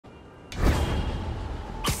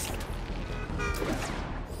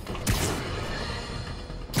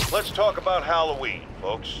Let's talk about Halloween,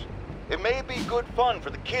 folks. It may be good fun for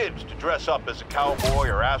the kids to dress up as a cowboy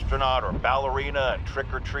or astronaut or ballerina and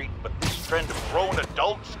trick-or-treat, but this trend of grown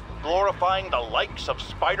adults glorifying the likes of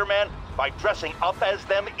Spider-Man by dressing up as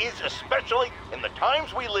them is, especially in the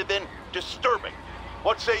times we live in, disturbing.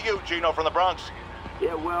 What say you, Gino from the Bronx?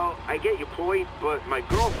 Yeah, well, I get your point, but my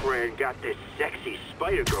girlfriend got this sexy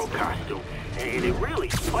Spider-Girl costume, and it really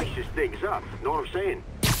spices things up. Know what I'm saying?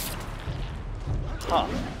 Huh.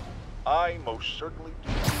 I most certainly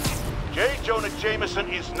do. J. Jonah Jameson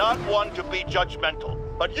is not one to be judgmental,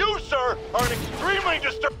 but you, sir, are an extremely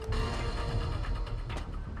disturbing...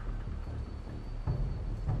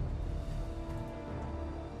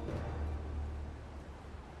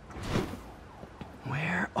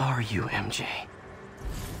 Where are you, MJ?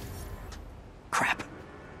 Crap.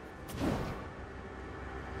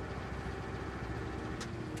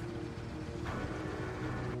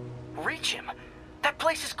 Reach him? That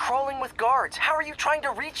place is crawling with guards. How are you trying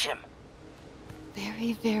to reach him?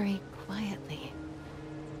 Very, very quietly.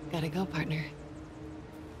 Gotta go, partner.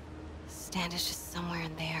 Standish is somewhere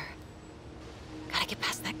in there. Gotta get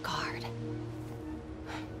past that guard.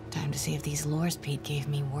 Time to see if these lures Pete gave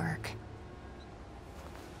me work.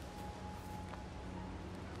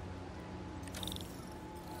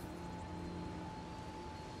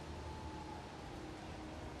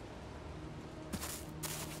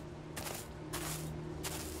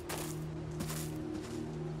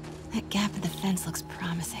 That gap in the fence looks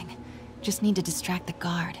promising. Just need to distract the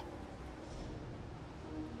guard.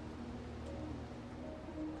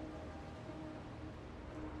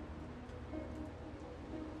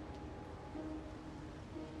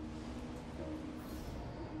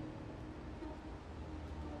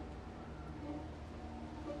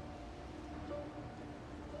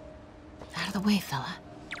 Out of the way, fella.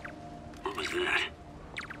 What was that?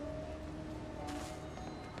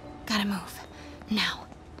 Gotta move. Now.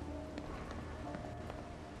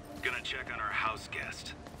 Gonna check on our house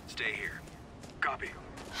guest. Stay here. Copy.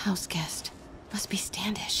 House guest. Must be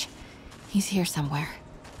Standish. He's here somewhere.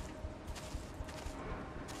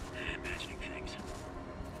 Imagining things.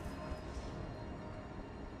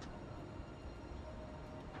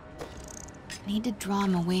 Need to draw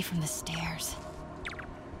him away from the stairs.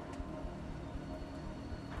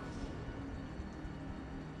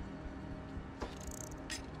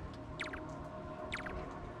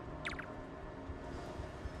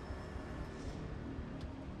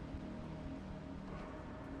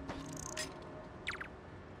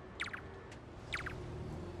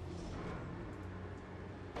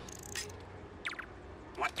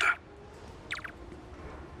 What the?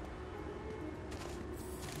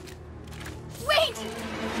 Wait!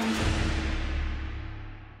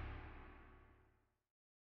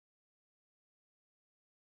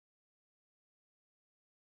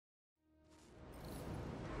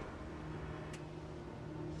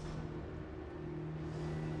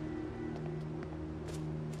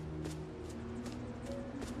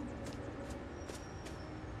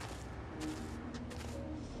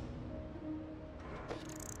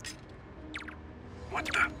 What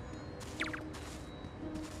the?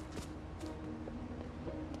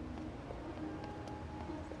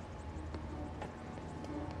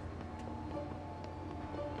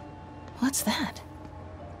 What's that?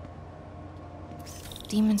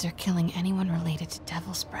 Demons are killing anyone related to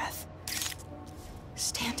Devil's Breath.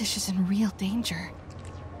 Standish is in real danger.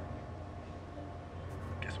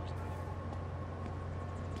 Guess it was nothing.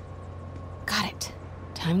 Got it.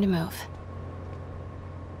 Time to move.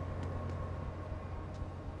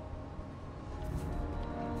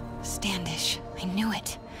 Standish. I knew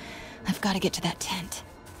it. I've got to get to that tent.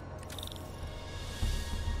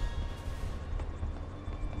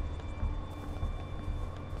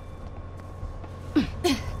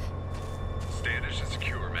 Standish is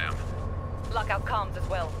secure, ma'am. Lockout comms as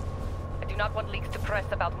well. I do not want leaks to press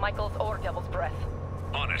about Michaels or Devil's Breath.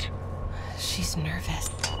 On it. She's nervous.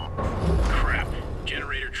 Crap.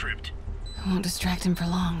 Generator tripped. I won't distract him for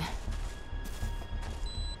long.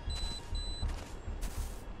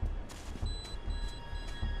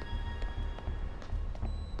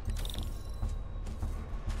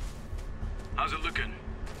 How's it looking?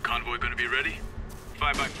 Convoy gonna be ready?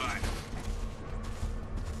 5 by 5.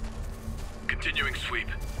 Continuing sweep.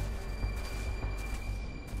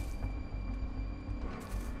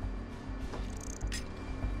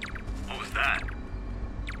 What was that?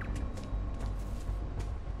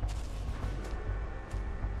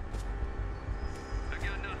 I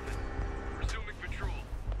got nothing. Resuming patrol.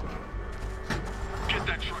 Get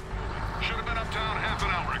that truck moving. Should have been uptown half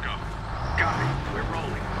an hour ago. Got it. We're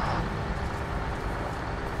rolling.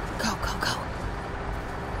 Go, go, go.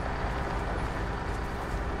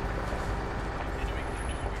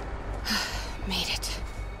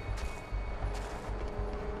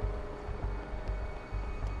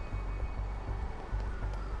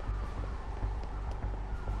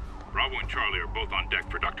 Bravo and Charlie are both on deck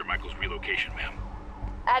for Dr. Michaels' relocation, ma'am.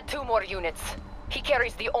 Add 2 more units. He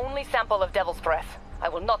carries the only sample of Devil's Breath. I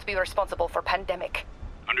will not be responsible for pandemic.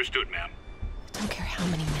 Understood, ma'am. I don't care how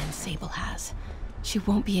many men Sable has. She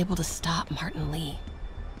won't be able to stop Martin Lee.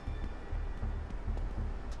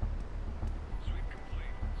 Sweep complete.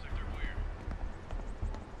 Sector clear.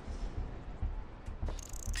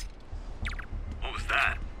 What was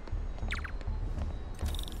that?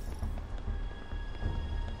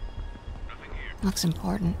 Nothing here. Looks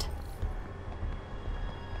important.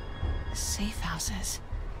 Safe houses.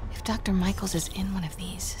 If Dr. Michaels is in one of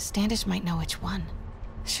these, Standish might know which one.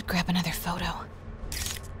 Should grab another photo.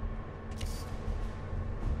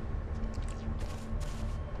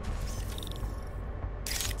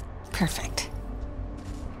 Perfect.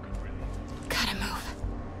 Gotta move.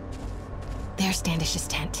 There's Standish's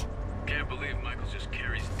tent. Can't believe Michaels just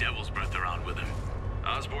carries Devil's Breath around with him.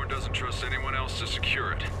 Osborn doesn't trust anyone else to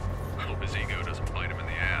secure it. I hope his ego doesn't bite him in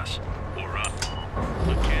the ass. Or us.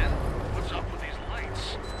 Look, Ken, what's up with these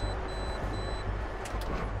lights?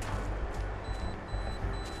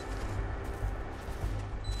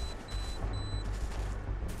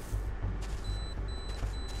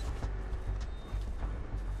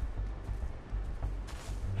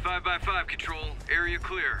 Five by 5 control. Area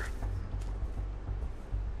clear.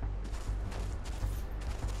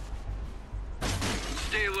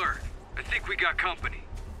 Stay alert. I think we got company.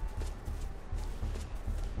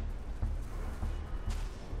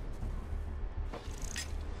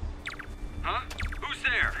 Huh? Who's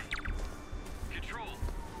there? Control.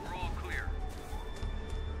 We're all clear.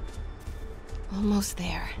 Almost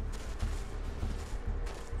there.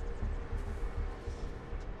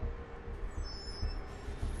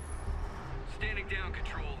 Standing down,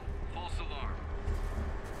 control. False alarm.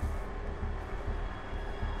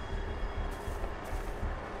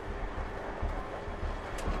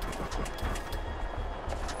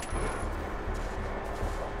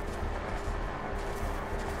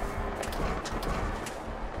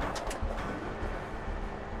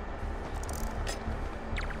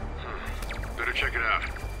 Better check it out.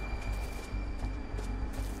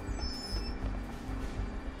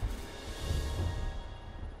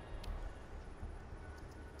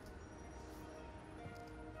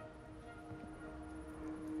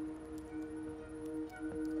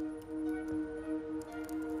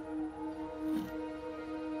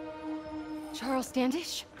 Charles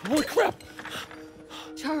Standish? Holy crap!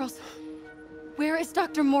 Charles, where is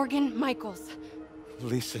Dr. Morgan Michaels?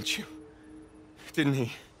 Lee sent you. Didn't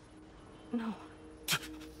he? No.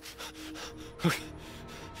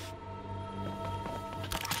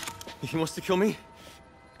 He wants to kill me?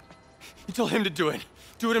 You tell him to do it.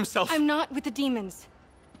 Do it himself. I'm not with the demons.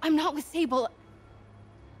 I'm not with Sable.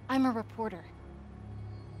 I'm a reporter.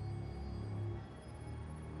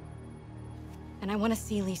 And I want to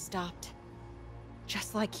see Lee stopped.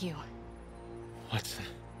 Just like you. Watson.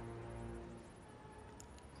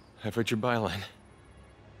 I've read your byline.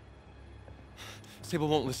 Sable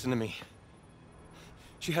won't listen to me.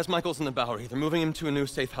 She has Michaels in the Bowery. They're moving him to a new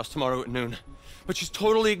safe house tomorrow at noon. But she's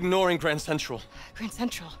totally ignoring Grand Central. Grand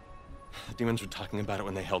Central? The demons were talking about it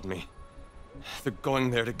when they held me. They're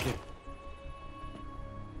going there to get...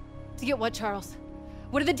 To get what, Charles?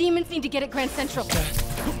 What do the demons need to get at Grand Central?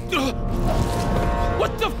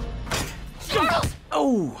 What the... Charles!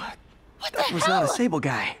 Oh! What the That was hell? not a Sable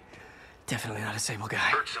guy. Definitely not a Sable guy.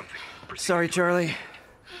 Heard something. Sorry, Charlie.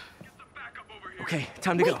 Get the backup over here. Okay,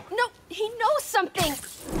 time to Wait, go. no! He knows something!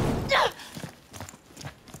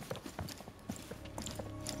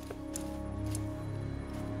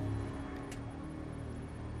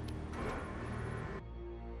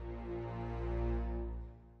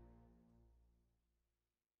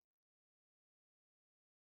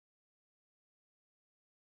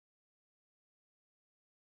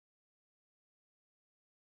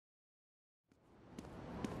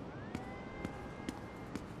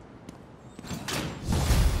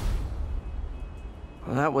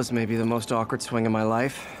 Well, that was maybe the most awkward swing of my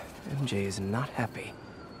life. MJ is not happy.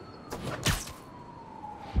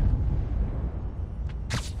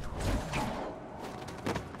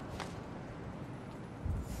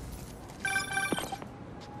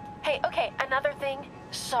 Hey, okay, another thing.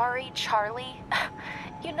 Sorry, Charlie.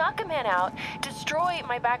 You knock a man out, destroy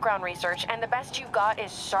my background research, and the best you've got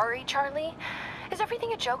is sorry, Charlie? Is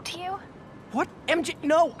everything a joke to you? What? MJ?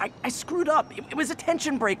 No, I screwed up. It was a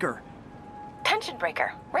tension breaker. Tension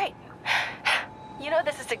breaker, right. You know,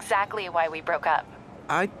 this is exactly why we broke up.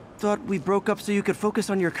 I thought we broke up so you could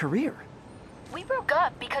focus on your career. We broke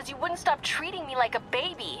up because you wouldn't stop treating me like a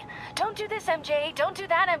baby. Don't do this, MJ. Don't do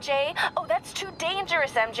that, MJ. Oh, that's too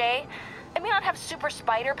dangerous, MJ. may not have super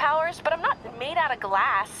spider powers, but I'm not made out of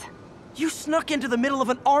glass. You snuck into the middle of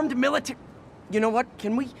an armed military... You know what?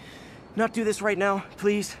 Can we not do this right now,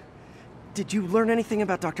 please? Did you learn anything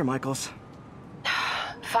about Dr. Michaels?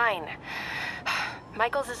 Fine.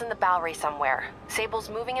 Michaels is in the Bowery somewhere. Sable's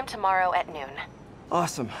moving him tomorrow at noon.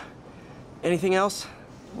 Awesome. Anything else?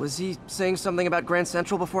 Was he saying something about Grand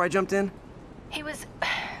Central before I jumped in? He was...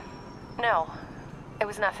 No. It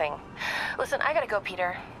was nothing. Listen, I gotta go,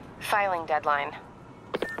 Peter. Filing deadline.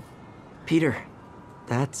 Peter.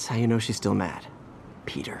 That's how you know she's still mad.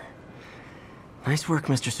 Peter. Nice work,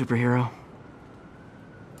 Mr. Superhero.